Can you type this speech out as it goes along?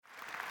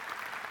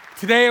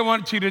Today I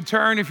want you to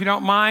turn, if you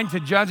don't mind, to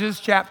Judges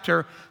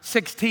chapter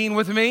 16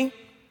 with me.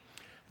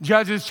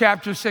 Judges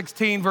chapter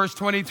 16, verse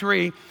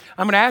 23.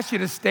 I'm going to ask you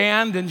to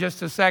stand in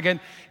just a second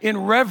in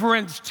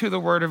reverence to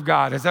the Word of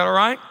God. Is that all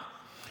right?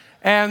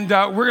 And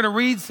we're going to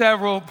read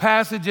several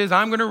passages.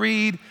 I'm going to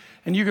read,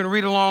 and you can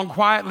read along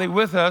quietly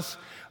with us.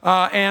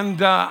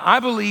 I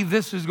believe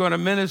this is going to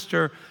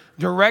minister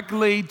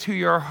directly to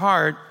your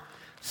heart,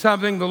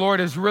 something the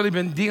Lord has really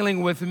been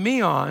dealing with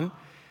me on.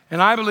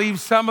 And I believe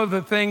some of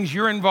the things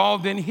you're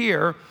involved in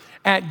here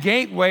at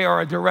Gateway are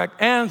a direct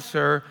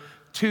answer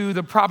to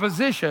the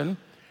proposition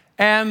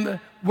and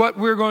what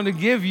we're going to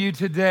give you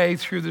today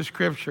through the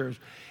scriptures.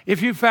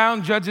 If you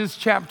found Judges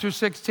chapter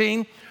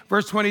 16,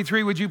 verse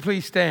 23, would you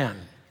please stand?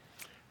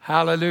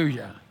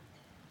 Hallelujah.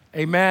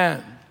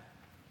 Amen.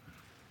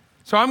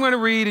 So I'm going to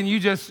read, and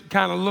you just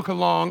kind of look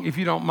along if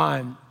you don't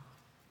mind.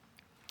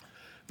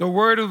 The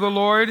word of the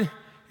Lord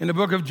in the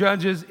book of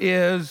Judges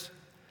is,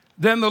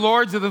 "Then the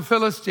lords of the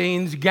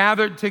Philistines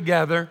gathered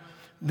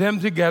them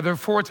together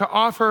for to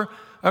offer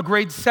a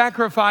great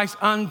sacrifice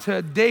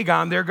unto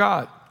Dagon their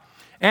god,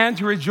 and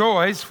to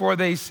rejoice, for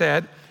they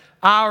said,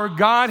 Our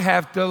God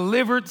hath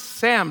delivered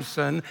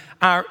Samson,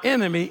 our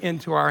enemy,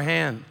 into our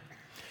hand.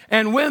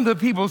 And when the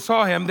people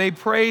saw him, they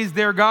praised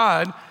their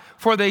God,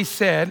 for they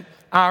said,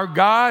 Our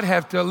God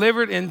hath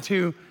delivered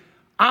into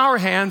our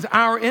hands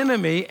our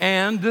enemy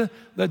and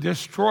the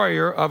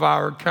destroyer of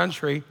our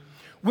country,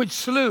 which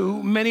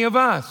slew many of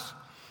us.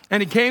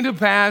 And it came to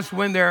pass,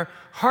 when their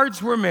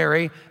hearts were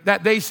merry,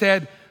 that they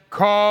said,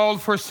 Call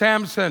for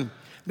Samson,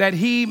 that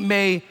he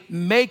may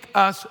make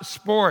us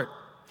sport.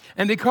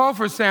 And they called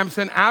for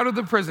Samson out of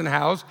the prison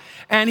house,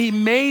 and he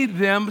made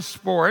them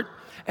sport,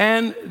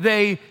 and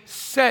they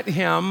set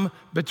him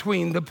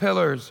between the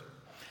pillars.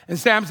 And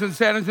Samson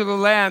said unto the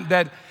lad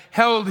that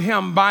held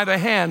him by the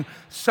hand,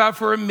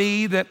 Suffer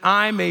me that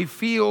I may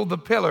feel the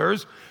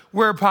pillars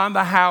whereupon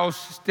the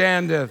house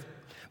standeth,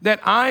 that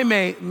I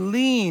may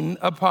lean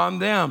upon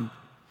them.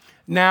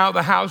 Now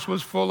the house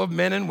was full of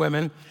men and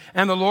women,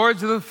 and the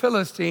lords of the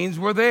Philistines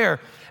were there.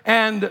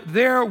 And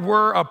there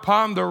were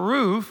upon the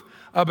roof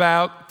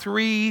about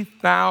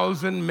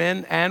 3,000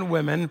 men and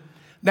women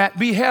that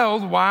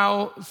beheld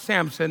while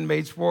Samson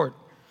made sport.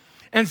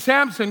 And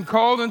Samson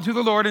called unto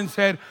the Lord and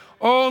said,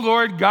 O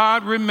Lord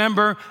God,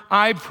 remember,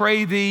 I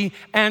pray thee,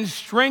 and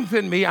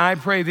strengthen me, I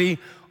pray thee,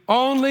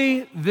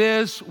 only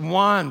this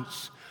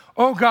once,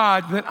 O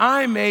God, that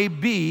I may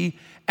be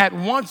at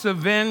once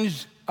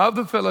avenged of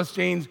the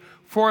Philistines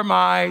for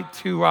my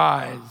two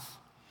eyes.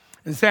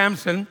 And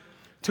Samson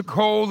took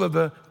hold of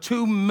the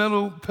two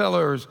middle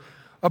pillars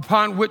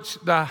upon which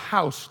the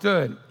house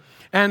stood,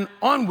 and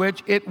on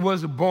which it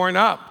was borne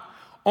up,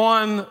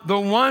 on the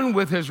one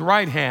with his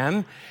right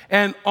hand,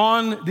 and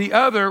on the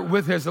other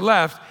with his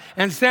left.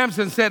 And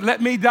Samson said,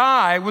 Let me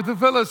die with the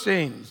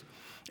Philistines.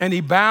 And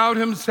he bowed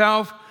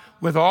himself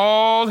with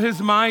all his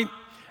might,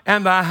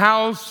 and the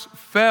house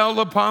fell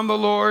upon the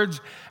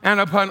lords and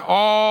upon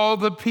all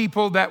the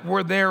people that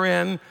were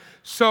therein.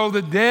 So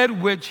the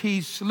dead which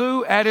he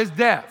slew at his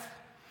death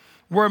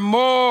were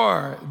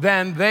more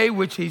than they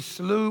which he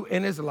slew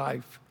in his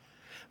life.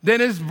 Then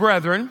his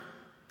brethren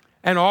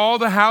and all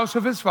the house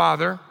of his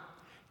father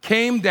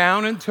came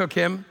down and took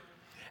him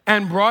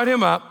and brought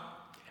him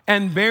up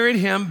and buried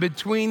him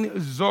between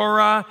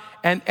Zorah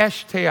and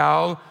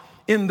Eshtaol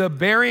in the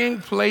burying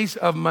place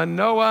of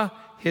Manoah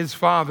his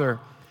father.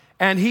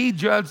 And he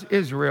judged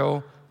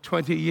Israel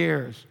 20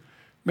 years.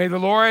 May the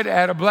Lord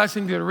add a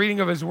blessing to the reading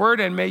of his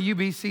word, and may you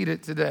be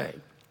seated today.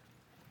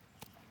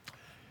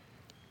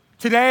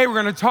 Today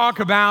we're going to talk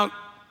about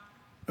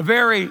a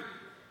very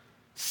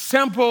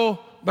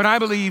simple, but I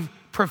believe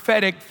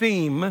prophetic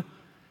theme.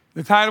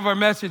 The title of our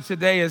message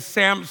today is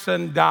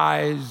Samson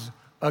Dies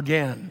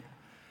Again.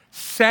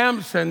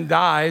 Samson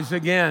dies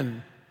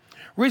again.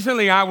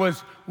 Recently I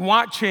was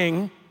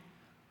watching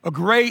a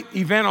great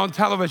event on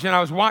television. I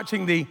was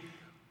watching the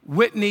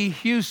Whitney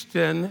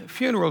Houston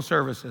funeral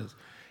services.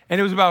 And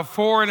it was about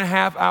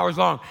 4.5 hours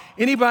long.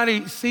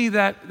 Anybody see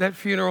that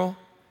funeral?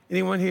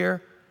 Anyone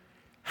here?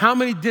 How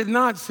many did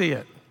not see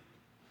it?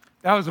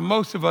 That was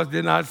most of us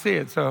did not see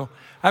it. So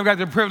I've got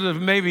the privilege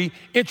of maybe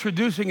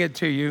introducing it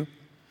to you.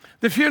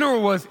 The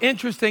funeral was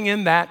interesting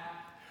in that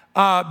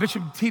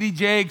Bishop T.D.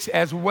 Jakes,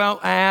 as well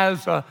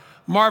as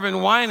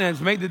Marvin Winans,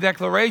 made the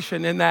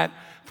declaration in that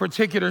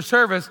particular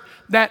service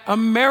that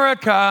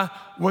America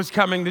was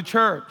coming to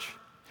church.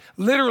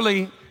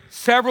 Literally,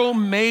 several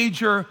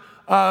major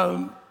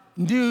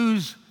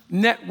news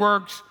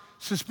networks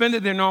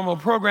suspended their normal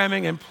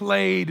programming and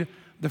played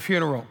the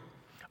funeral.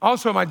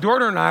 Also, my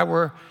daughter and I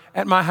were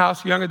at my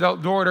house, young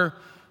adult daughter,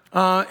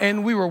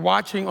 and we were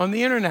watching on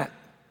the internet.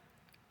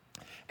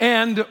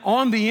 And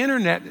on the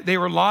internet, they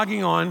were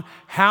logging on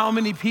how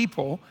many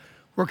people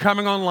were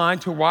coming online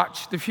to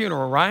watch the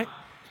funeral, right?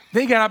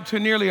 They got up to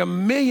nearly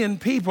 1 million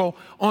people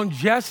on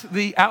just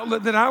the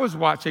outlet that I was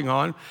watching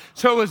on.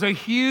 So it was a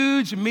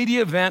huge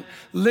media event,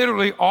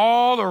 literally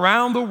all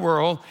around the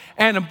world.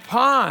 And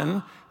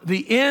upon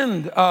the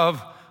end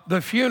of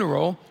the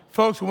funeral,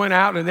 folks went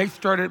out and they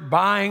started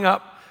buying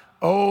up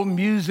old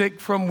music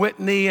from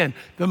Whitney, and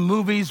the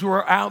movies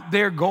were out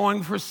there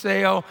going for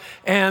sale,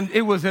 and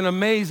it was an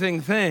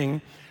amazing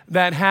thing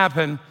that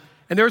happened.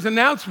 And there was an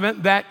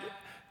announcement that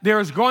there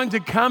is going to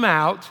come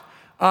out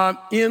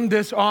in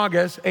this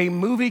August a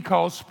movie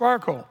called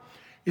Sparkle.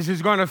 This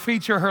is going to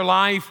feature her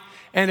life,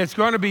 and it's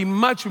going to be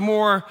much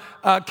more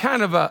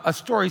kind of a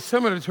story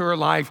similar to her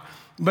life,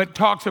 but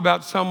talks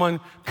about someone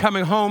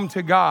coming home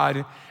to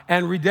God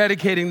and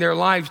rededicating their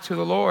lives to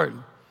the Lord.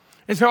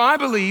 And so I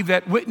believe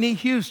that Whitney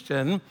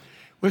Houston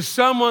was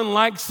someone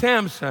like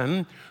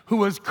Samson who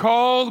was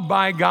called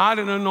by God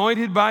and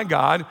anointed by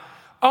God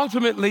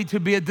ultimately to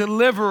be a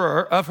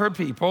deliverer of her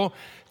people,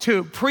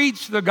 to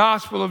preach the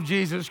gospel of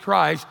Jesus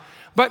Christ.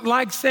 But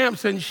like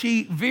Samson,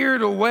 she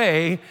veered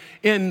away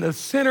in the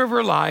center of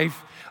her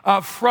life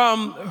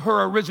from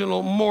her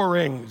original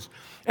moorings.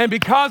 And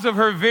because of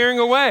her veering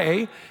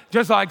away,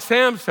 just like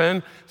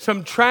Samson,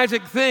 some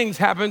tragic things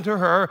happened to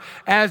her,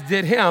 as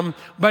did him.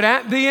 But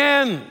at the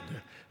end,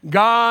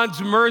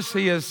 God's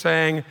mercy is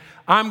saying,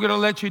 I'm going to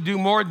let you do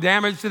more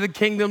damage to the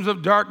kingdoms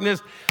of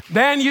darkness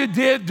than you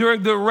did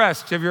during the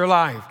rest of your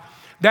life.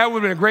 That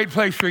would have been a great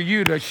place for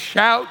you to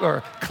shout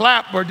or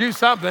clap or do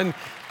something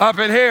up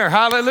in here.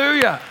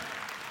 Hallelujah.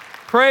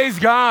 Praise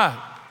God.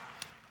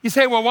 You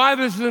say, well, why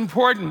this is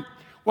important?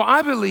 Well,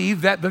 I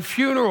believe that the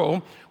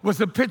funeral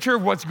was a picture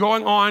of what's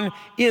going on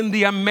in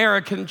the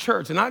American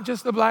church, and not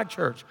just the black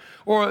church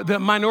or the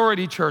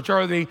minority church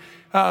or the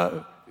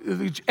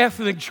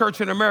ethnic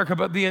church in America,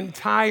 but the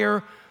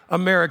entire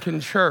American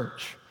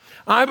church.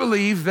 I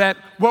believe that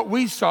what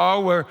we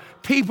saw were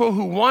people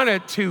who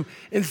wanted to,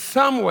 in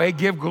some way,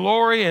 give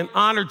glory and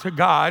honor to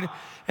God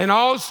and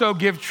also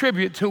give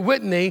tribute to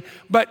Whitney,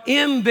 but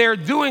in their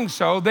doing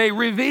so, they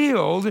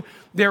revealed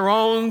their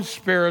own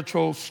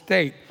spiritual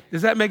state.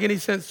 Does that make any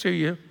sense to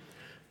you?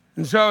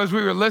 And so as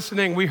we were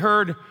listening, we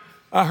heard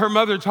her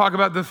mother talk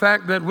about the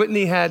fact that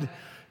Whitney had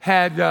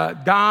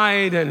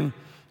died and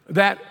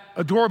that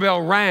a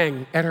doorbell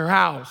rang at her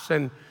house,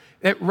 and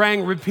it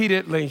rang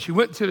repeatedly. And she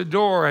went to the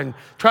door and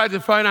tried to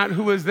find out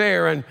who was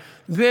there. And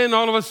then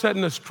all of a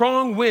sudden, a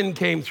strong wind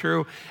came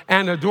through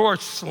and the door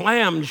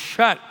slammed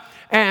shut.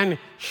 And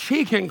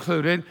she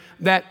concluded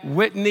that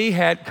Whitney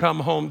had come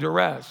home to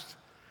rest.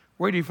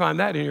 Where do you find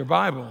that in your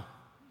Bible?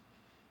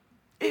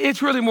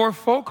 It's really more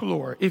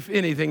folklore, if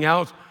anything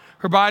else.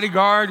 Her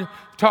bodyguard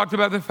talked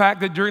about the fact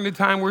that during the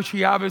time where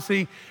she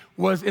obviously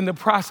was in the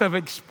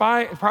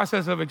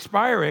process of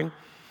expiring,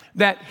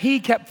 that he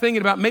kept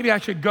thinking about, maybe I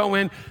should go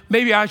in,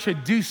 maybe I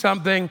should do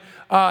something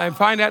and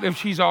find out if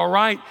she's all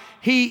right.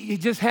 He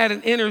just had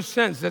an inner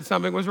sense that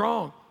something was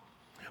wrong.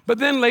 But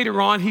then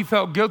later on, he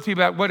felt guilty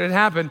about what had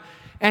happened,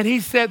 and he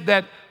said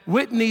that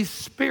Whitney's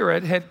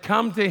spirit had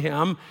come to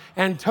him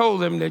and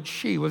told him that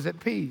she was at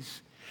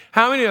peace.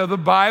 How many know the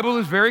Bible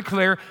is very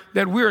clear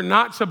that we are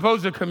not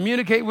supposed to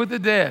communicate with the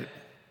dead?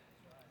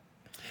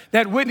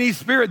 That Whitney's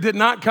spirit did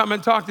not come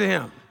and talk to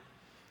him.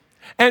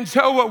 And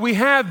so what we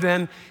have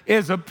then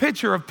is a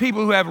picture of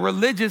people who have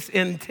religious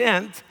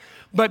intent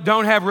but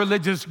don't have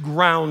religious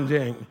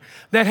grounding,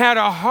 that had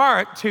a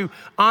heart to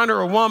honor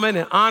a woman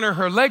and honor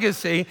her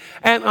legacy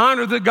and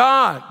honor the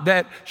God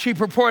that she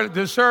purported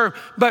to serve,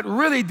 but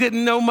really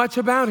didn't know much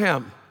about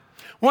him.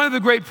 One of the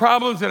great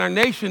problems in our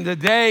nation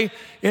today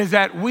is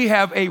that we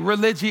have a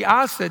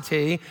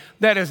religiosity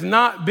that is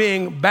not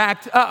being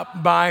backed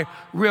up by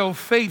real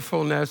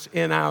faithfulness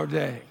in our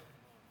day.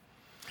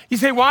 You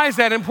say, why is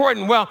that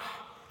important? Well,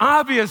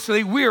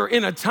 obviously, we're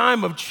in a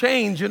time of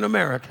change in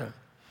America.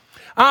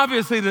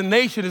 Obviously, the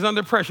nation is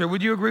under pressure.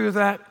 Would you agree with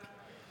that?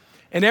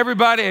 And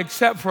everybody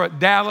except for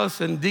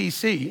Dallas and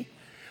D.C.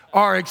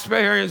 are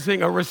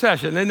experiencing a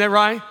recession. Isn't that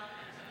right?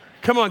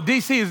 Come on,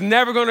 D.C. is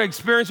never going to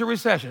experience a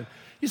recession.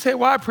 You say,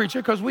 why, preacher?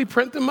 Because we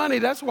print the money,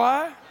 that's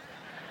why.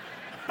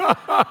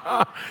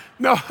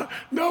 No,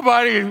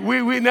 nobody,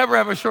 we never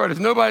have a shortage.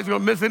 Nobody's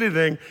going to miss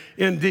anything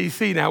in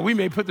D.C. Now, we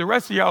may put the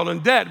rest of y'all in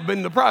debt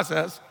in the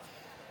process,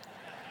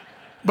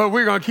 but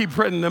we're going to keep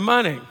printing the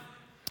money.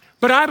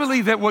 But I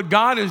believe that what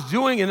God is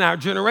doing in our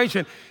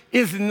generation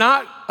is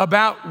not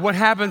about what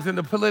happens in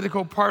the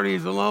political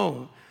parties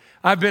alone.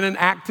 I've been an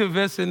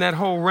activist in that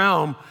whole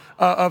realm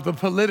of the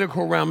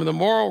political realm and the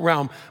moral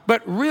realm.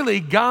 But really,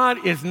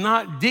 God is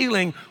not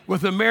dealing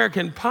with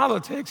American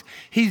politics.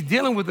 He's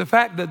dealing with the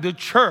fact that the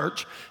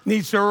church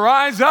needs to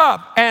rise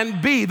up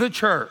and be the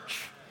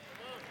church.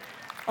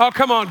 Oh,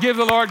 come on, give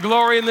the Lord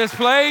glory in this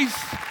place.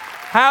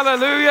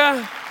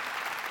 Hallelujah.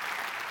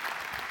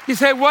 You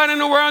say, what in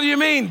the world do you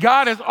mean?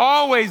 God has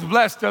always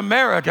blessed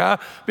America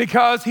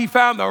because he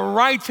found the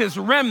righteous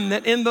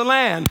remnant in the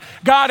land.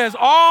 God has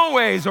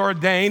always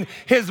ordained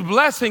his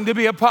blessing to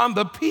be upon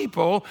the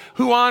people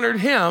who honored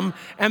him,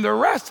 and the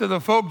rest of the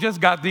folk just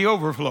got the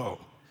overflow.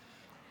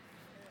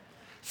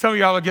 Some of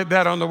y'all will get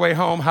that on the way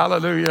home.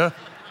 Hallelujah.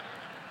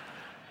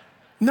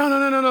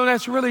 No,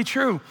 that's really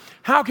true.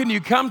 How can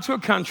you come to a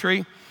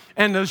country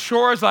and the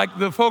shores like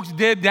the folks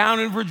did down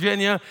in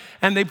Virginia,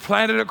 and they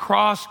planted a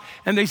cross,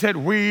 and they said,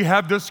 we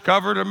have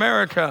discovered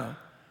America.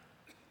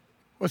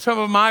 Well, some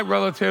of my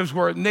relatives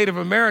were Native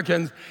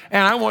Americans,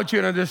 and I want you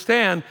to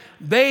understand,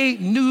 they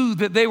knew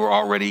that they were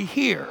already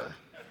here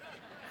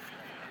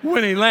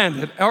when he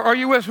landed. Are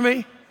you with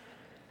me?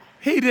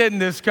 He didn't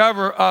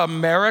discover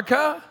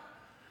America,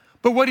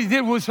 but what he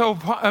did was so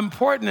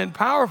important and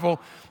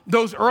powerful.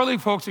 Those early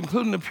folks,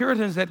 including the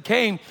Puritans that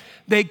came,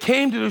 they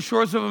came to the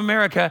shores of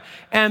America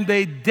and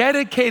they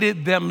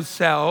dedicated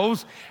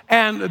themselves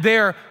and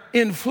their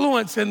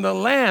influence in the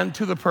land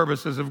to the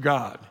purposes of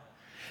God.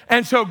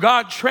 And so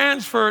God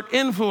transferred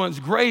influence,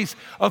 grace,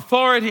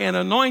 authority, and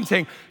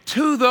anointing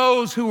to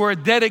those who were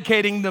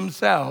dedicating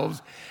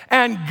themselves.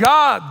 And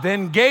God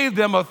then gave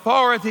them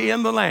authority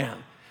in the land.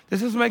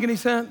 Does this make any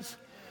sense?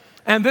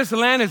 And this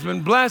land has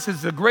been blessed.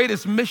 It's the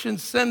greatest mission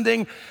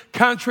sending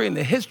country in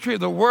the history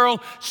of the world.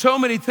 So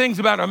many things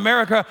about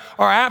America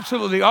are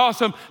absolutely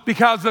awesome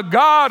because the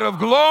God of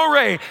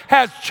glory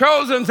has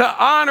chosen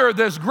to honor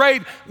this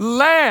great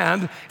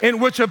land in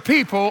which a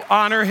people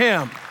honor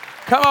him.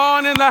 Come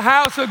on in the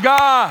house of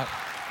God.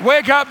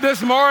 Wake up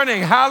this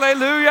morning.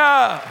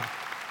 Hallelujah.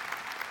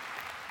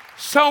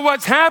 So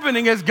what's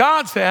happening is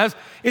God says,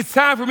 it's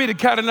time for me to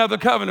cut another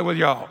covenant with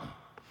y'all.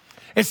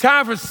 It's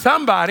time for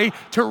somebody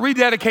to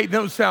rededicate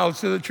themselves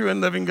to the true and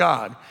living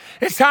God.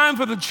 It's time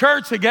for the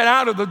church to get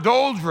out of the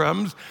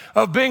doldrums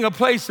of being a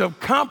place of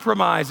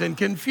compromise and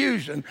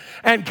confusion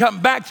and come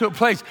back to a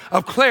place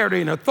of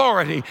clarity and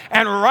authority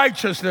and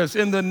righteousness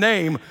in the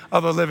name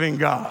of the living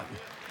God.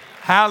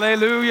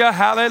 Hallelujah,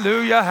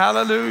 hallelujah,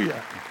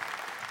 hallelujah.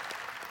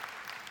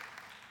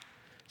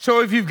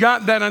 So if you've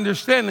got that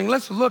understanding,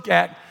 let's look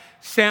at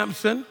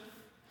Samson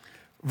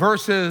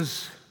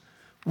versus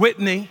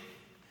Whitney.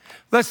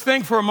 Let's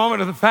think for a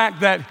moment of the fact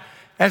that,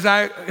 as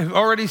I have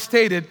already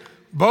stated,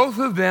 both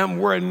of them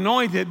were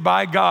anointed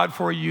by God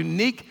for a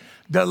unique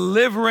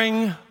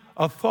delivering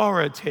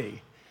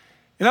authority.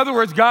 In other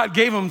words, God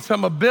gave them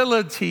some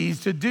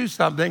abilities to do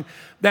something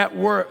that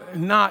were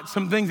not,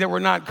 some things that were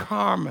not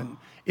common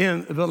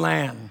in the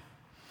land.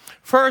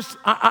 First,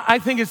 I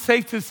think it's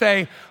safe to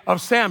say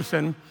of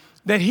Samson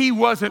that he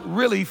wasn't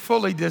really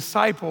fully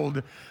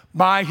discipled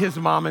by his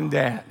mom and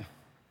dad.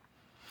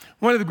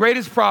 One of the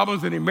greatest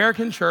problems in the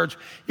American church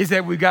is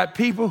that we've got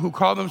people who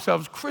call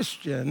themselves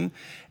Christian,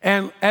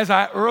 and as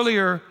I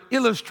earlier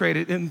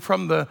illustrated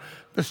from the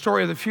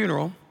story of the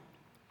funeral,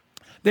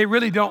 they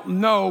really don't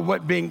know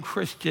what being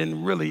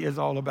Christian really is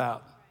all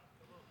about.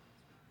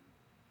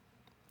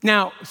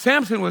 Now,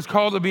 Samson was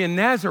called to be a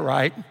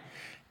Nazirite,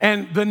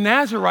 and the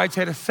Nazirites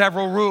had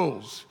several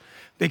rules.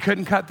 They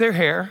couldn't cut their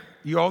hair.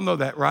 You all know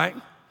that, right?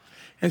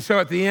 And so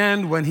at the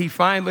end, when he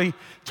finally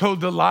told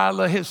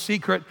Delilah his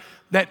secret,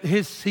 that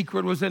his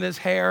secret was in his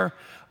hair,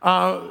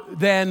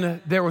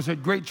 then there was a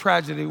great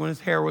tragedy when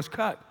his hair was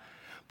cut.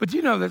 But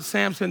you know that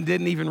Samson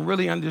didn't even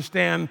really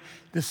understand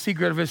the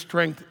secret of his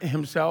strength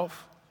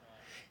himself?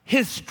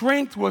 His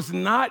strength was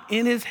not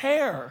in his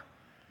hair.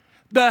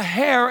 The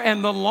hair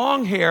and the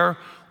long hair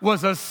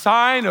was a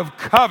sign of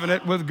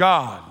covenant with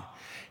God.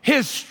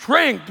 His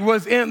strength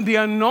was in the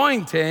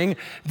anointing,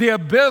 the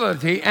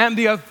ability, and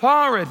the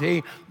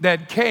authority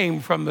that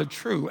came from the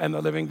true and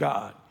the living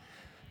God.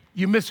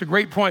 You missed a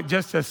great point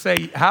just to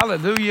say,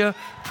 hallelujah,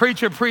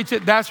 preacher, preach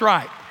it, that's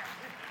right.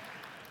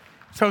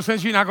 So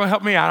since you're not going to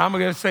help me out, I'm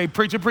going to say,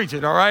 preacher, preach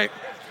it, all right?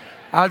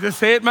 I'll just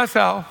say it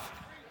myself.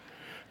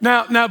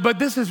 Now, but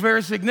this is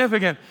very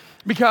significant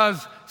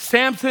because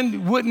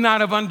Samson would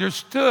not have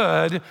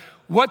understood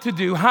what to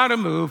do, how to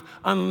move,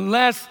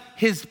 unless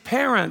his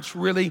parents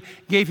really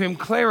gave him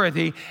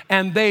clarity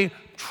and they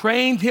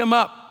trained him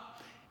up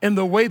in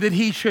the way that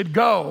he should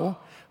go.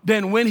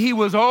 Then when he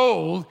was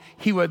old,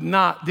 he would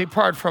not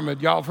depart from it.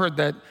 Y'all have heard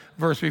that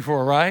verse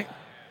before, right?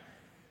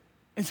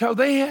 And so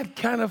they had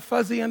kind of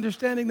fuzzy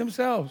understanding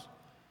themselves.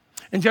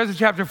 In Judges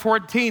chapter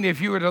 14, if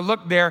you were to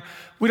look there,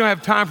 we don't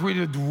have time for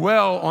you to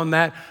dwell on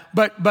that,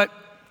 but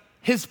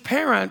his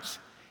parents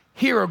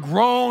hear a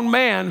grown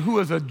man who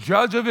is a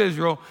judge of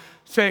Israel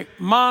say,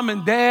 Mom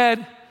and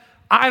Dad,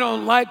 I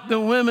don't like the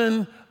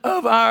women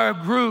of our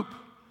group.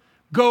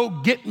 Go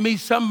get me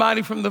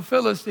somebody from the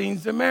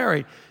Philistines to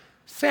marry.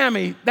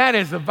 Sammy, that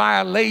is a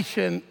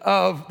violation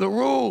of the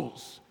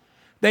rules.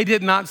 They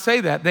did not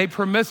say that. They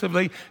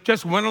permissively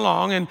just went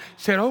along and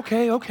said,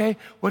 okay,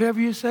 whatever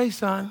you say,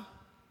 son.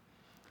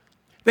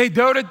 They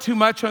doted too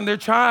much on their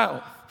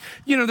child.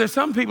 You know, there's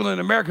some people in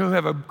America who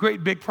have a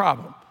great big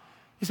problem.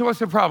 You say, what's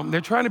the problem?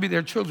 They're trying to be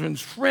their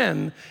children's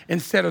friend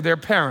instead of their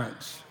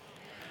parents.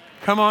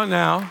 Come on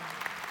now.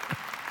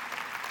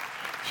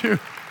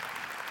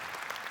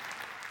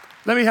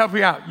 Let me help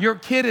you out. Your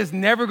kid is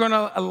never going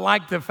to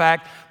like the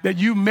fact that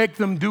you make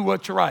them do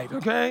what's right,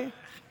 okay?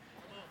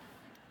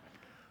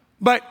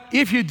 But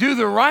if you do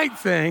the right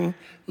thing,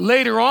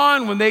 later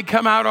on when they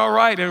come out all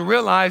right and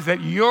realize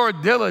that your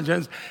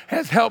diligence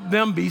has helped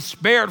them be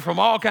spared from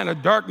all kind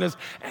of darkness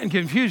and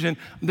confusion,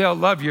 they'll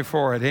love you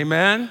for it,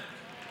 amen?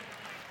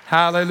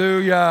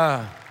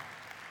 Hallelujah.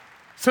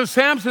 So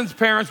Samson's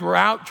parents were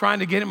out trying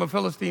to get him a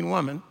Philistine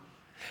woman.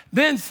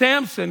 Then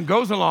Samson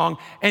goes along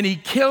and he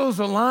kills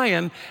a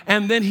lion,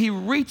 and then he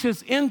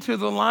reaches into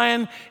the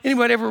lion.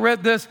 Anybody ever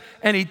read this?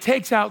 And he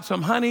takes out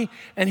some honey,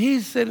 and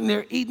he's sitting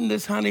there eating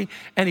this honey,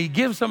 and he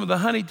gives some of the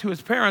honey to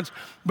his parents.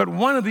 But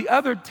one of the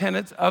other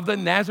tenets of the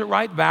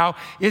Nazirite vow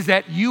is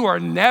that you are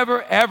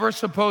never, ever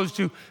supposed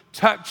to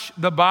touch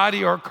the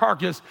body or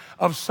carcass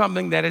of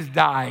something that has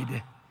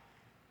died.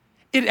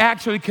 It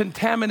actually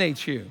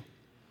contaminates you.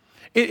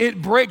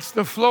 It breaks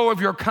the flow of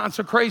your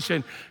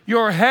consecration.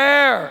 Your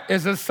hair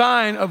is a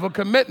sign of a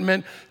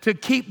commitment to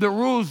keep the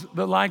rules,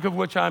 the like of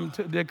which I'm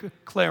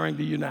declaring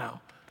to you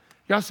now.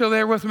 Y'all still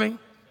there with me?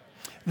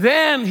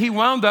 Then he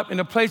wound up in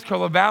a place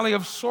called the Valley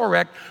of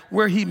Sorek,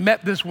 where he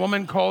met this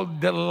woman called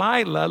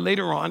Delilah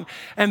later on.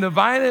 And the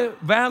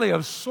Valley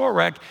of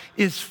Sorek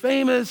is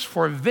famous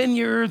for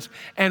vineyards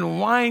and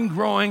wine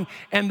growing,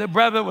 and the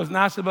brother was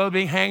not supposed to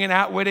be hanging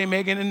out with him,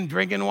 making and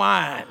drinking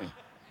wine.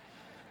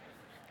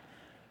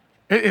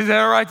 Is that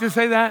all right to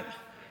say that?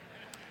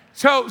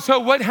 So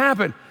what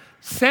happened?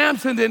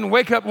 Samson didn't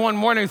wake up one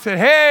morning and say,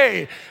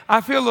 hey, I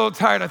feel a little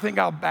tired. I think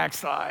I'll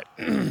backslide.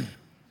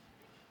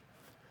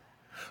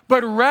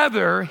 But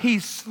rather, he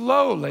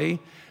slowly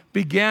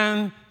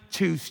began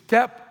to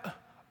step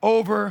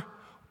over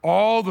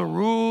all the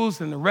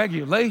rules and the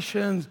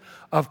regulations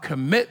of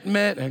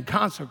commitment and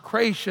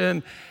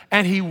consecration.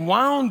 And he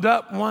wound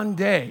up one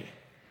day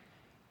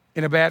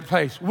in a bad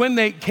place. When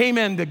they came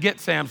in to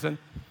get Samson,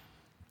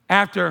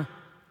 after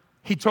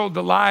he told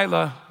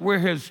Delilah where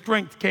his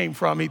strength came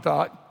from, he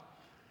thought,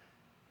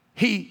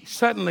 he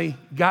suddenly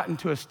got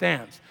into a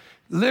stance.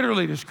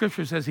 Literally, the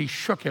scripture says he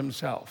shook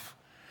himself.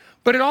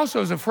 But it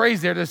also is a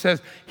phrase there that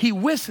says, he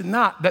wist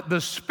not that the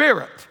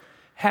Spirit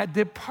had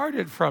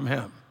departed from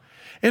him.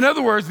 In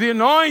other words, the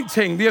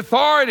anointing, the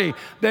authority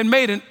that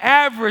made an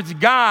average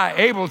guy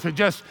able to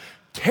just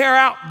tear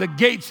out the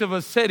gates of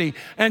a city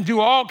and do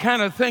all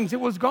kind of things, it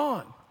was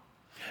gone.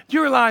 Do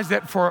you realize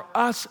that for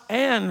us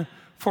and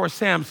for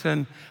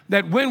Samson,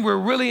 that when we're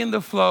really in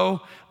the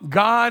flow,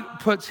 God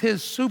puts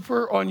his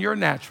super on your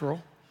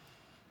natural,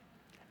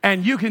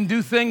 and you can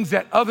do things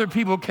that other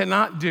people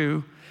cannot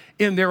do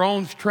in their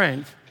own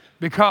strength,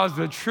 because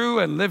the true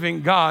and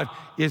living God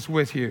is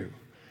with you.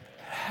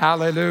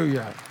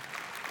 Hallelujah.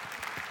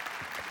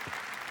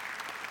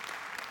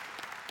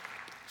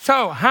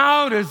 So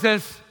how does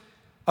this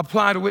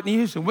apply to Whitney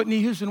Houston?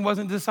 Whitney Houston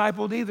wasn't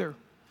discipled either.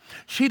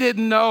 She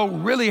didn't know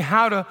really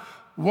how to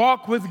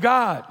walk with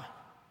God.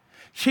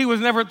 She was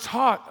never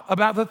taught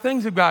about the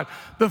things of God.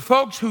 The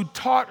folks who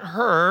taught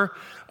her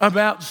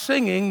about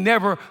singing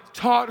never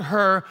taught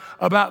her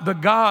about the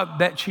God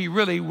that she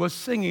really was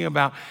singing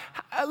about.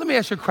 Let me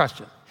ask you a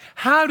question.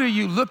 How do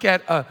you look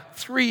at a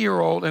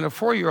 3-year-old and a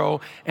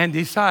 4-year-old and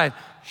decide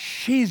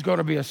she's going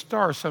to be a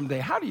star someday?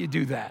 How do you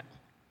do that?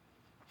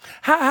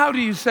 How do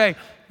you say,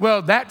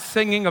 well, that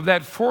singing of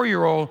that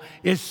 4-year-old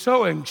is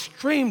so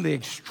extremely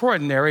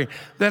extraordinary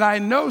that I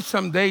know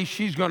someday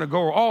she's going to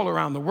go all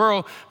around the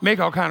world, make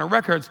all kind of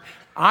records.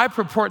 I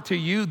purport to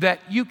you that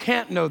you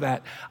can't know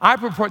that. I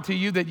purport to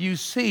you that you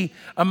see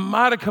a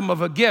modicum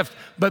of a gift,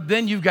 but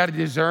then you've got to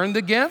discern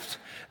the gift.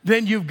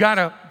 Then you've got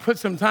to put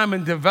some time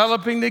in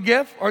developing the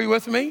gift. Are you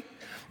with me?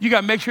 You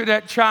got to make sure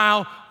that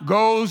child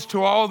goes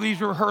to all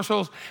these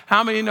rehearsals.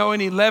 How many know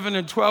any 11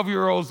 and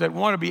 12-year-olds that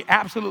want to be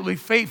absolutely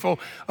faithful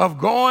of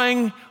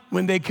going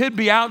when they could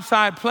be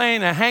outside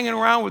playing and hanging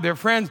around with their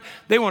friends?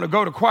 They want to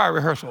go to choir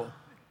rehearsal.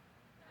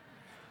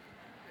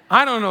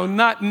 I don't know,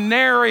 not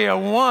nary a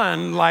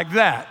one like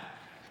that.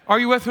 Are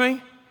you with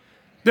me?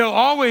 They'll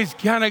always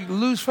kind of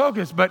lose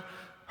focus, but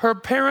her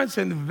parents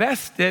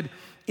invested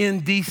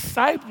in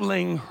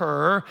discipling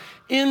her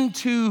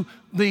into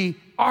the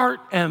art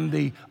and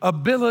the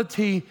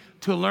ability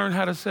to learn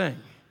how to sing.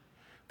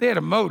 They had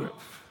a motive.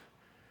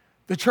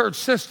 The church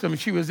system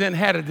she was in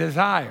had a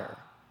desire.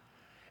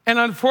 And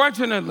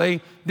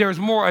unfortunately, there's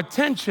more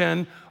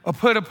attention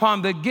put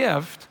upon the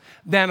gift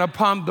than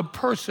upon the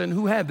person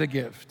who had the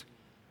gift.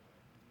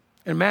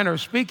 In a manner of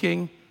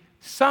speaking,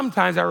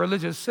 sometimes our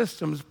religious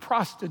systems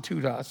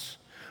prostitute us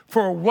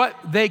for what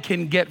they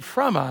can get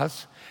from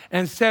us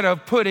instead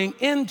of putting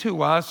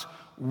into us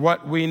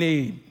what we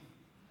need.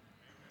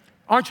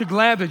 Aren't you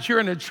glad that you're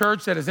in a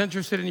church that is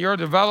interested in your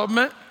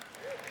development,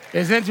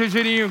 is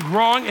interested in you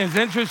growing, is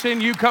interested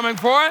in you coming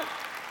for it?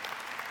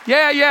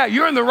 Yeah,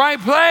 you're in the right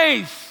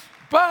place.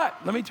 But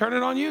let me turn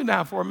it on you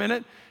now for a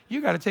minute.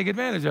 You got to take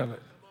advantage of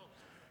it.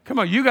 Come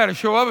on, you got to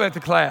show up at the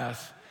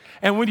class.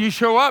 And when you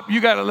show up, you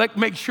got to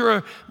make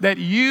sure that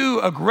you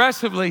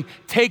aggressively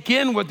take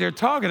in what they're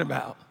talking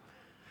about.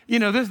 You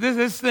know,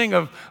 this thing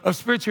of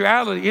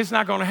spirituality, it's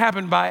not going to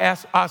happen by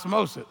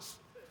osmosis.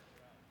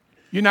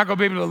 You're not going to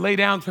be able to lay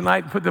down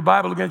tonight and put the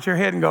Bible against your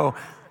head and go,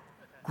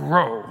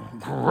 grow,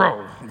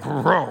 grow,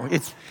 grow.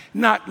 It's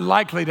not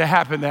likely to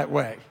happen that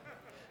way.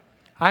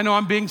 I know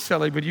I'm being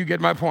silly, but you get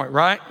my point,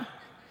 right?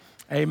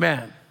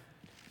 Amen.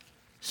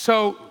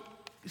 So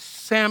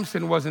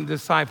Samson wasn't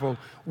discipled.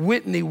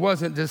 Whitney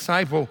wasn't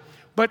discipled.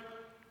 But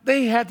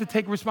they had to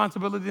take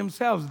responsibility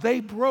themselves. They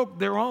broke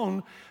their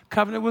own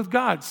covenant with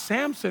God.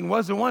 Samson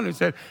was the one who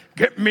said,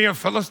 get me a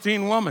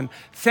Philistine woman.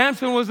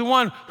 Samson was the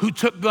one who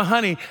took the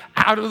honey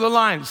out of the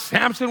lion.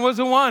 Samson was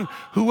the one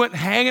who went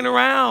hanging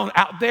around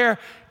out there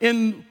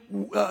in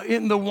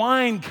the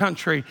wine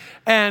country,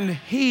 and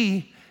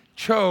he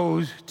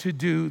chose to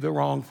do the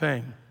wrong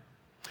thing.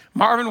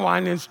 Marvin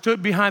Winans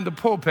stood behind the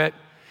pulpit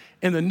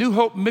in the New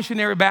Hope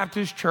Missionary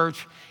Baptist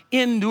Church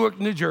in Newark,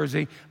 New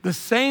Jersey, the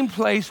same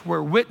place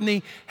where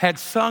Whitney had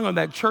sung on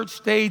that church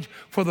stage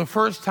for the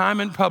first time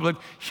in public.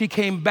 She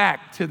came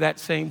back to that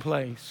same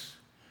place.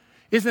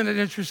 Isn't it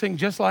interesting?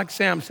 Just like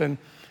Samson,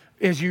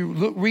 as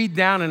you read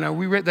down, and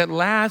we read that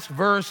last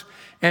verse,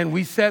 and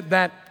we said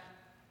that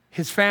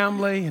his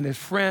family and his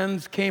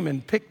friends came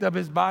and picked up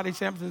his body,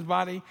 Samson's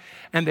body,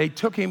 and they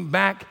took him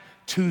back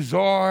to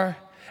Zor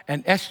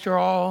and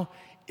Eshtaol.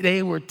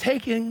 They were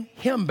taking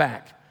him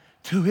back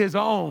to his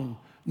own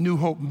New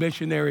Hope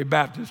Missionary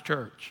Baptist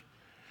Church.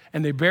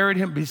 And they buried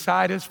him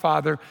beside his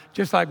father,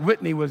 just like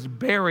Whitney was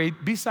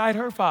buried beside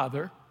her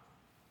father,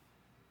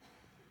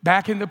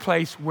 back in the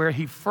place where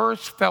he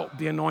first felt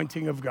the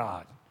anointing of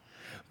God,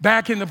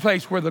 back in the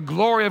place where the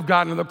glory of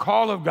God and the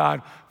call of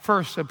God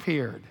first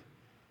appeared.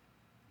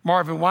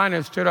 Marvin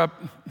Winans stood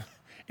up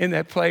in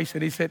that place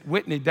and he said,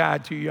 Whitney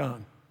died too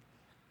young.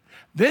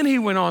 Then he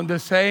went on to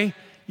say,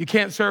 you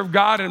can't serve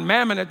God and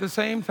mammon at the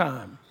same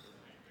time.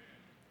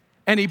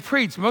 And he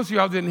preached, most of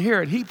y'all didn't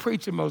hear it, he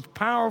preached the most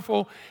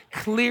powerful,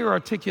 clear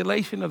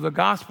articulation of the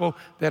gospel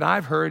that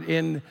I've heard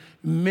in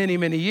many,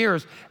 many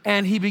years.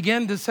 And he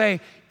began to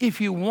say,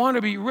 if you want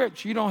to be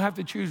rich, you don't have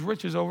to choose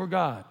riches over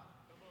God.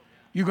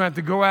 You're going to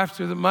have to go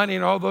after the money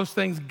and all those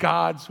things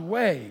God's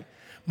way.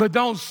 But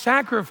don't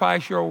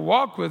sacrifice your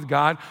walk with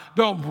God.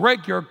 Don't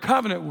break your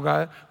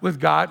covenant with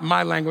God,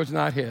 my language,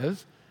 not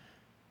his,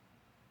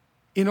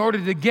 in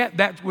order to get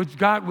that which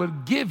God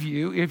would give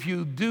you if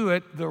you do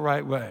it the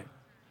right way.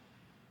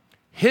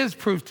 His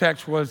proof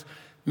text was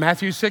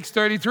Matthew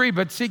 6:33,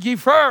 but seek ye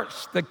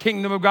first the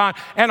kingdom of God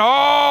and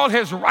all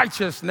his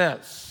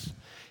righteousness,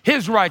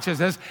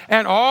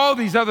 and all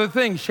these other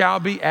things shall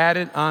be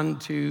added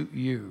unto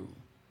you.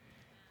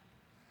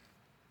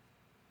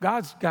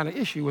 God's got an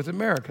issue with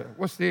America.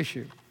 What's the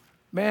issue?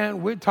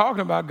 Man, we're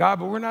talking about God,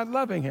 but we're not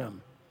loving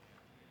him.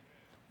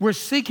 We're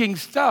seeking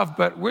stuff,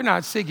 but we're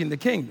not seeking the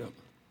kingdom.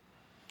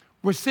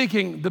 We're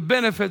seeking the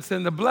benefits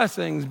and the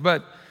blessings,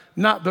 but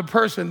not the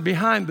person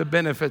behind the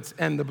benefits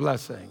and the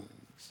blessings.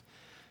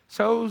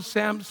 So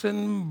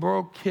Samson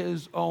broke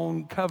his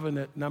own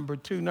covenant, number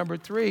two. Number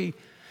three,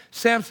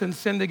 Samson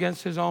sinned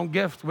against his own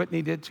gift.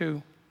 Whitney did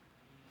too.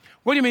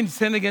 What do you mean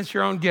sin against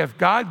your own gift?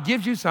 God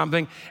gives you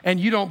something and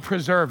you don't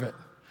preserve it.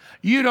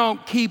 You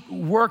don't keep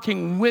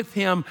working with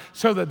him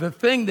so that the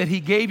thing that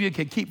he gave you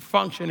can keep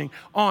functioning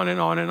on and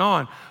on and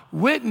on.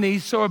 Whitney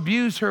so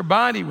abused her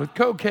body with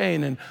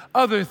cocaine and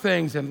other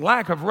things and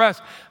lack of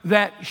rest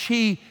that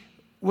she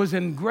was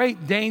in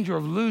great danger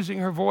of losing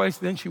her voice.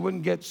 Then she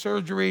wouldn't get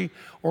surgery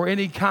or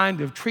any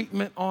kind of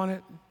treatment on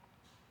it.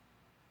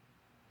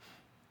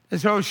 And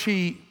so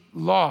she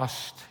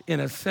lost,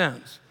 in a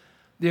sense,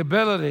 the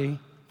ability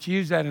to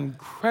use that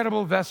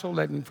incredible vessel,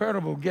 that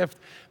incredible gift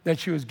that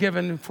she was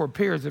given for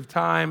periods of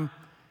time.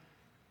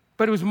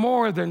 But it was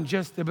more than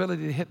just the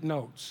ability to hit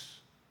notes.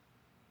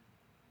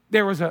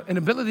 There was an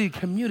ability to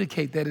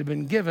communicate that had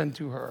been given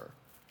to her.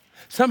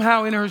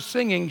 Somehow in her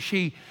singing,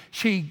 she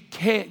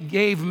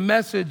gave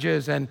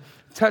messages and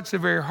touched the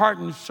very heart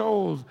and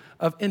souls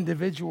of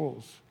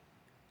individuals.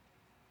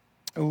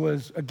 It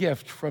was a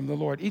gift from the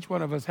Lord. Each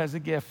one of us has a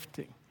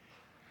gifting.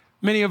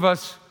 Many of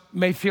us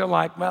may feel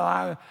like,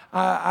 well,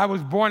 I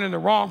was born in the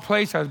wrong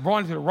place. I was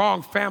born into the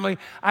wrong family.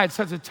 I had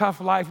such a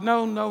tough life.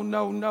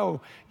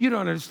 No. You don't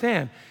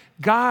understand.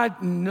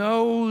 God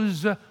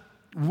knows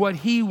what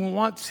he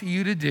wants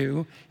you to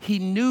do. He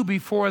knew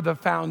before the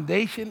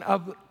foundation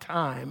of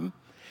time,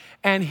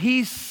 and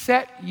he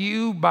set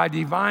you by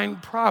divine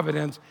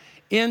providence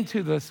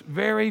into this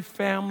very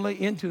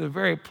family, into the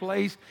very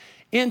place,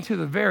 into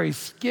the very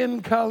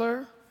skin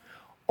color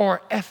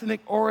or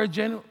ethnic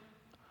origin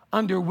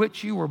under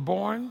which you were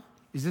born.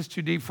 Is this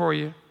too deep for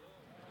you?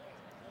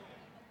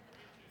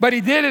 But he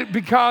did it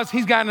because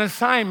he's got an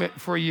assignment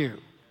for you.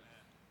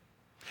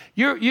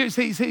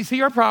 See,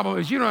 your problem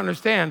is you don't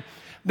understand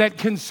that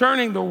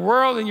concerning the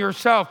world and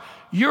yourself,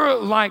 you're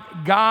like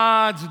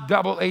God's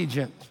double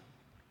agent.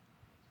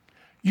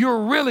 You're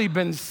really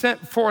been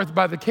sent forth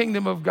by the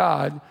kingdom of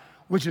God,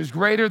 which is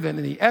greater than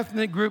any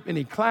ethnic group,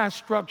 any class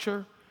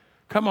structure.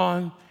 Come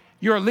on.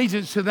 Your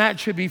allegiance to that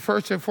should be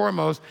first and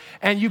foremost.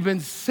 And you've been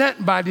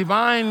sent by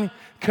divine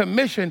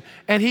commission,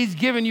 and he's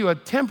given you a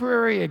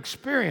temporary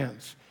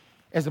experience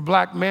as a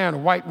black man, a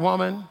white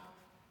woman,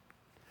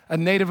 a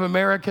Native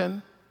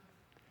American.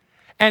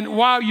 And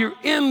while you're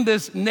in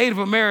this Native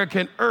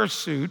American earth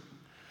suit,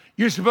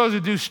 you're supposed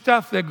to do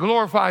stuff that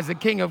glorifies the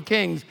King of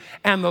Kings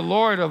and the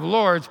Lord of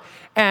Lords.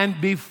 And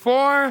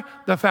before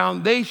the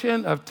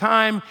foundation of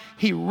time,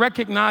 he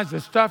recognized the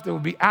stuff that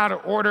would be out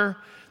of order,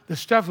 the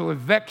stuff that would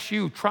vex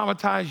you,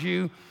 traumatize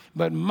you,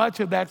 But much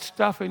of that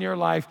stuff in your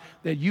life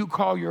that you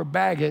call your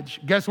baggage,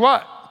 guess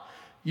what?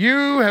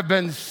 You have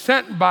been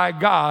sent by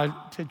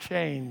God to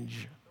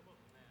change.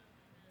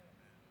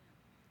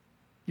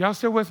 Y'all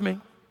still with me?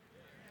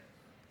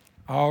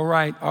 All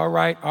right.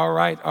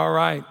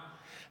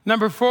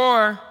 Number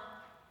 4,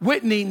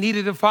 Whitney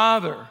needed a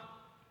father.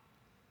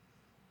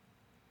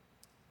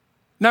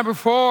 Number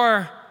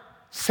 4,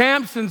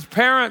 Samson's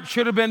parents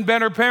should have been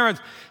better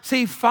parents.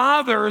 See,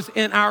 fathers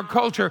in our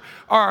culture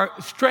are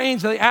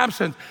strangely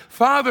absent.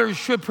 Fathers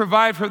should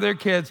provide for their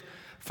kids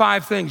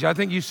 5 things. I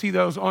think you see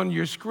those on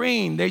your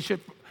screen. They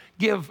should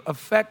give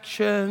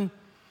affection,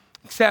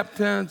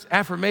 acceptance,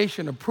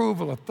 affirmation,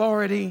 approval,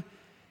 authority.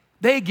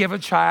 They give a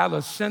child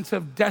a sense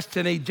of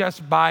destiny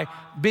just by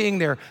being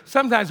there.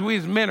 Sometimes we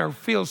as men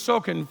feel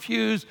so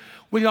confused.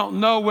 We don't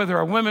know whether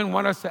our women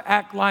want us to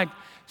act like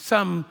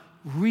some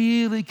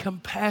really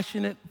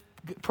compassionate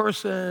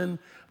person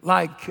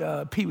like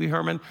Pee Wee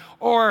Herman,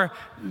 or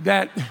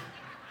that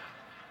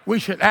we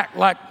should act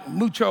like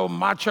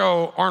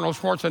macho Arnold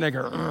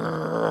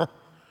Schwarzenegger.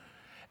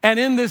 And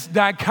in this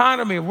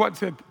dichotomy of what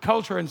the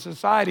culture and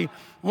society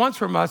wants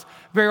from us,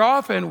 very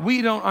often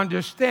we don't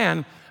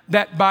understand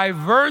that by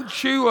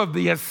virtue of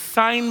the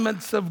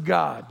assignments of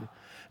God,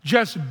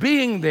 just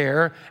being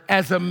there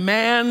as a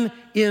man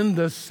in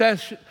the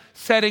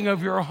setting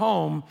of your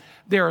home,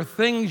 there are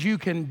things you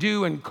can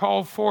do and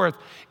call forth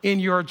in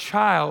your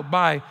child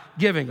by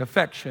giving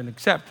affection,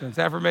 acceptance,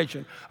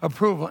 affirmation,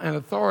 approval, and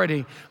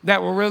authority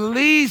that will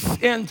release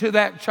into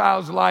that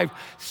child's life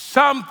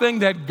something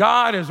that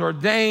God has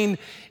ordained.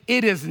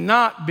 It is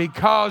not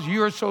because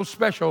you're so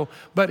special,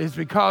 but it's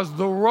because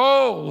the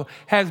role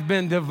has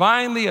been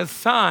divinely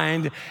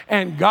assigned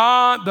and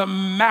God, the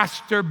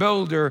master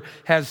builder,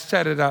 has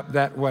set it up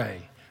that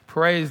way.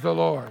 Praise the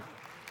Lord.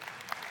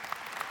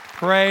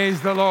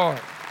 Praise the Lord.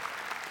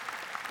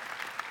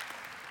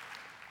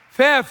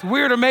 5th,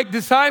 we're to make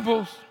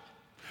disciples.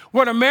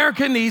 What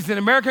America needs in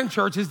American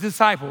church is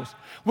disciples.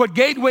 What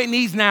Gateway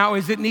needs now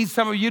is it needs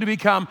some of you to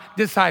become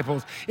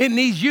disciples. It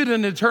needs you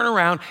to turn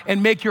around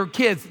and make your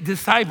kids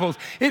disciples.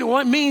 It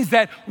means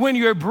that when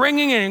you're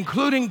bringing and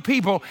including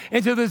people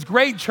into this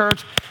great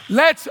church,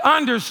 let's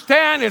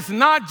understand it's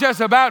not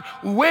just about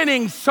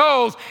winning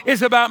souls.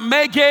 It's about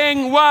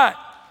making what?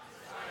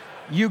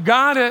 You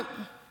got it.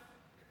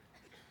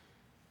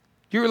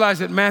 You realize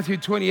that Matthew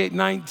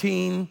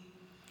 28:19,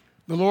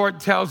 the Lord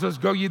tells us,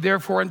 go ye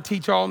therefore and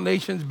teach all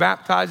nations,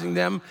 baptizing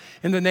them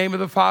in the name of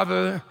the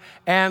Father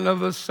and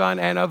of the Son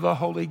and of the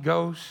Holy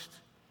Ghost.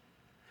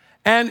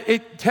 And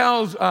it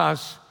tells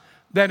us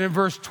that in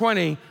verse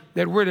 20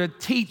 that we're to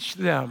teach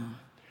them.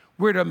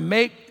 We're to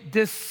make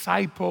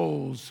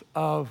disciples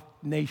of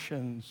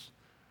nations.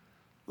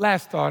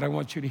 Last thought I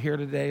want you to hear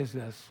today is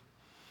this.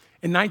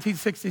 In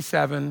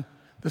 1967,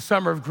 the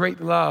Summer of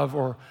Great Love,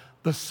 or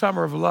the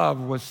Summer of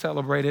Love, was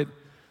celebrated.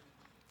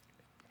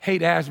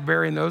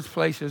 Haight-Ashbury and those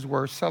places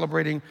were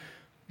celebrating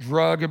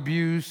drug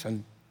abuse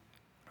and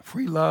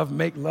free love,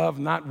 make love,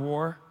 not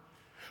war.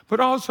 But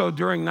also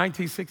during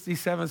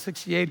 1967,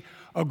 68,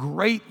 a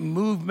great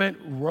movement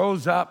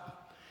rose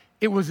up.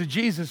 It was the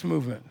Jesus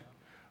movement.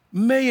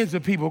 Millions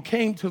of people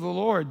came to the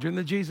Lord during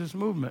the Jesus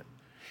movement.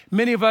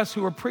 Many of us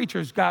who were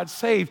preachers got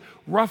saved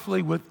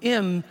roughly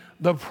within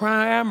the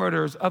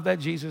parameters of that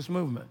Jesus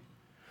movement.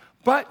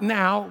 But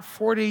now,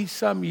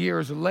 40-some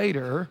years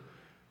later,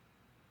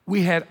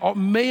 we had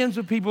millions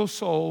of people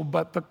sold,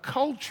 but the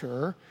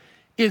culture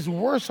is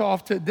worse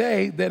off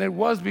today than it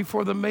was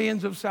before the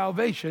millions of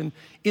salvation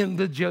in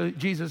the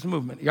Jesus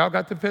movement. Y'all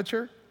got the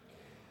picture?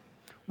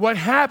 What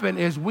happened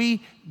is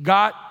we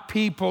got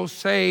people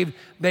saved.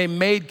 They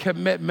made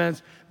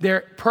commitments.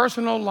 Their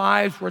personal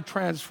lives were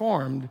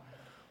transformed,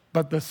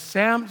 but the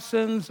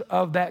Samsons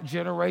of that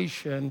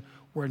generation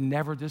were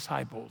never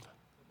discipled.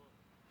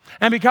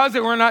 And because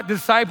they were not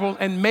discipled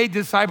and made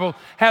disciple,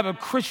 have a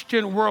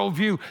Christian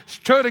worldview,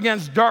 stood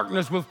against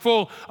darkness with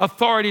full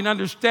authority and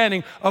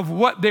understanding of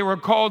what they were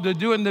called to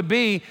do and to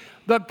be,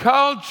 the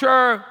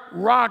culture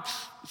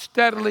rocks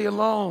steadily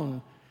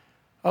along,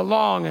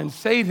 and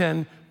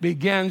Satan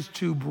begins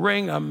to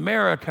bring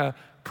America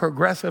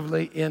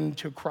progressively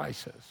into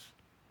crisis.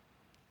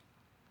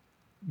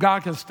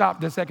 God can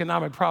stop this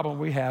economic problem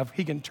we have.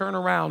 He can turn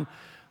around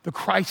the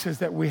crisis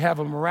that we have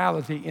of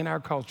morality in our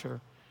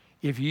culture.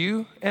 If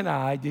you and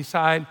I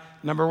decide,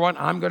 number 1,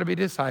 I'm going to be a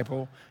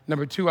disciple.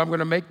 Number 2, I'm going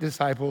to make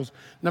disciples.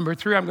 Number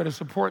 3, I'm going to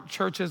support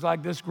churches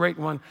like this great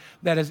one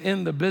that is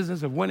in the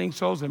business of winning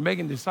souls and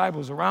making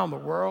disciples around the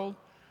world.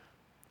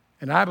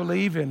 And I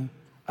believe in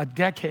a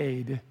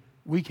decade,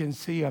 we can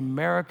see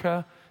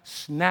America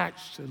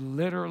snatched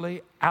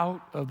literally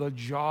out of the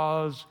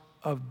jaws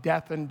of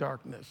death and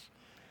darkness.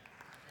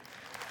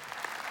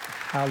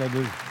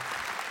 Hallelujah.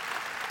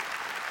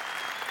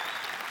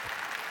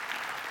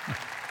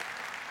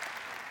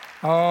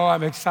 Oh,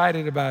 I'm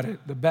excited about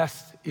it. The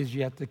best is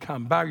yet to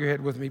come. Bow your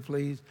head with me,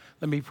 please.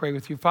 Let me pray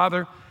with you.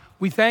 Father,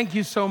 we thank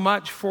you so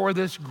much for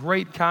this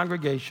great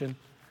congregation.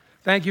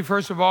 Thank you,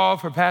 first of all,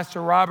 for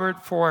Pastor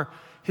Robert, for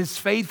his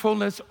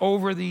faithfulness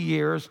over the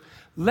years.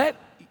 Let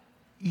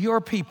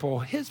your people,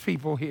 his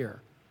people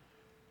here,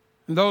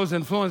 and those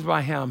influenced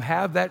by him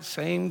have that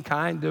same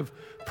kind of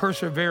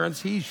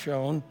perseverance he's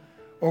shown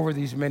over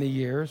these many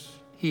years,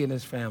 he and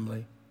his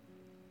family.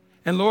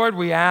 And Lord,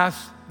 we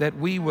ask that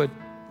we would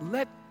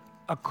let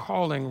a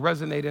calling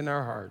resonate in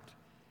our heart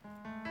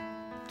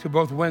to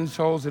both win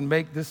souls and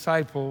make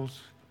disciples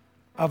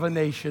of a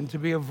nation, to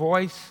be a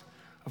voice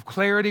of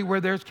clarity where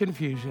there's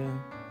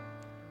confusion.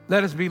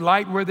 Let us be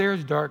light where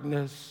there's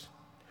darkness.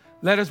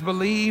 Let us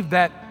believe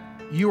that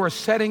you are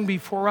setting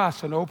before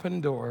us an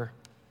open door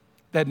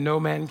that no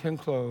man can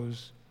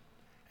close,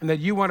 and that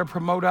you want to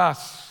promote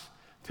us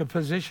to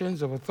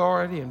positions of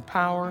authority and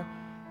power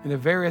in the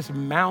various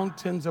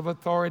mountains of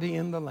authority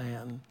in the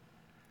land,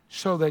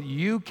 so that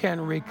you can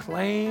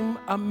reclaim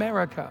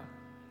America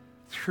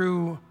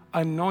through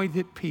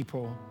anointed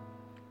people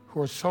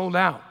who are sold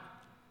out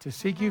to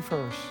seek you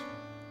first,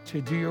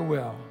 to do your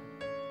will,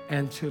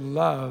 and to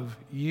love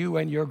you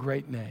and your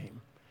great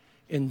name.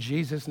 In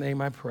Jesus'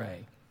 name I pray,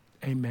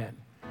 amen.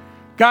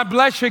 God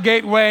bless you,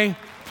 Gateway.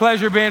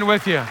 Pleasure being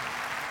with you.